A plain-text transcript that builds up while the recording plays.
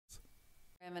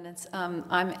Eminence, I'm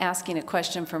asking a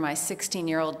question for my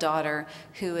 16-year-old daughter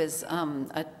who is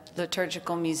a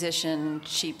liturgical musician.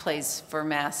 She plays for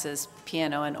masses,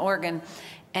 piano and organ,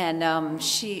 and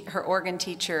her organ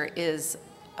teacher is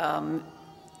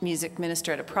music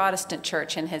minister at a Protestant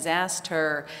church and has asked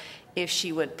her if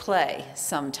she would play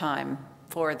sometime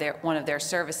for one of their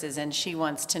services, and she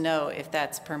wants to know if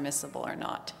that's permissible or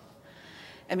not.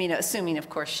 I mean, assuming, of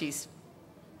course, she's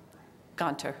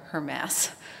gone to her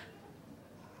mass.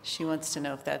 She wants to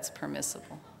know if that's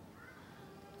permissible.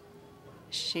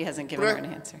 She hasn't given her an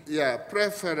answer. Yeah,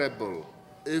 preferable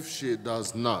if she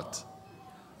does not.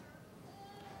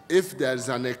 If there is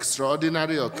an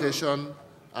extraordinary occasion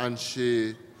and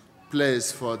she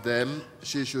plays for them,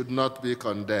 she should not be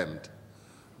condemned.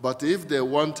 But if they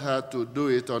want her to do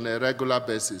it on a regular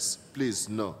basis, please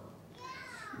no.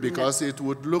 Because it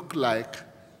would look like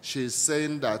she's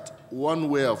saying that one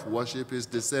way of worship is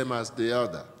the same as the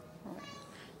other.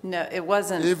 No, it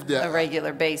wasn't a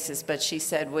regular basis, but she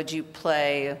said, would you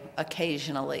play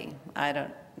occasionally? I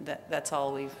don't, that's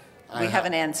all we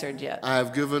haven't answered yet. I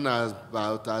have given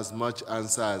about as much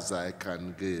answer as I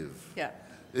can give. Yeah.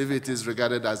 If it is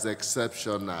regarded as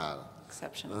exceptional.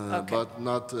 Exceptional, okay. But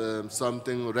not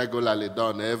something regularly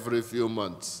done every few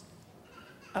months.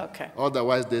 Okay.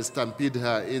 Otherwise, they stampede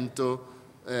her into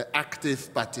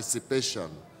active participation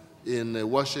in a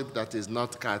worship that is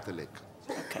not Catholic.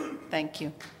 Okay, thank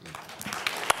you.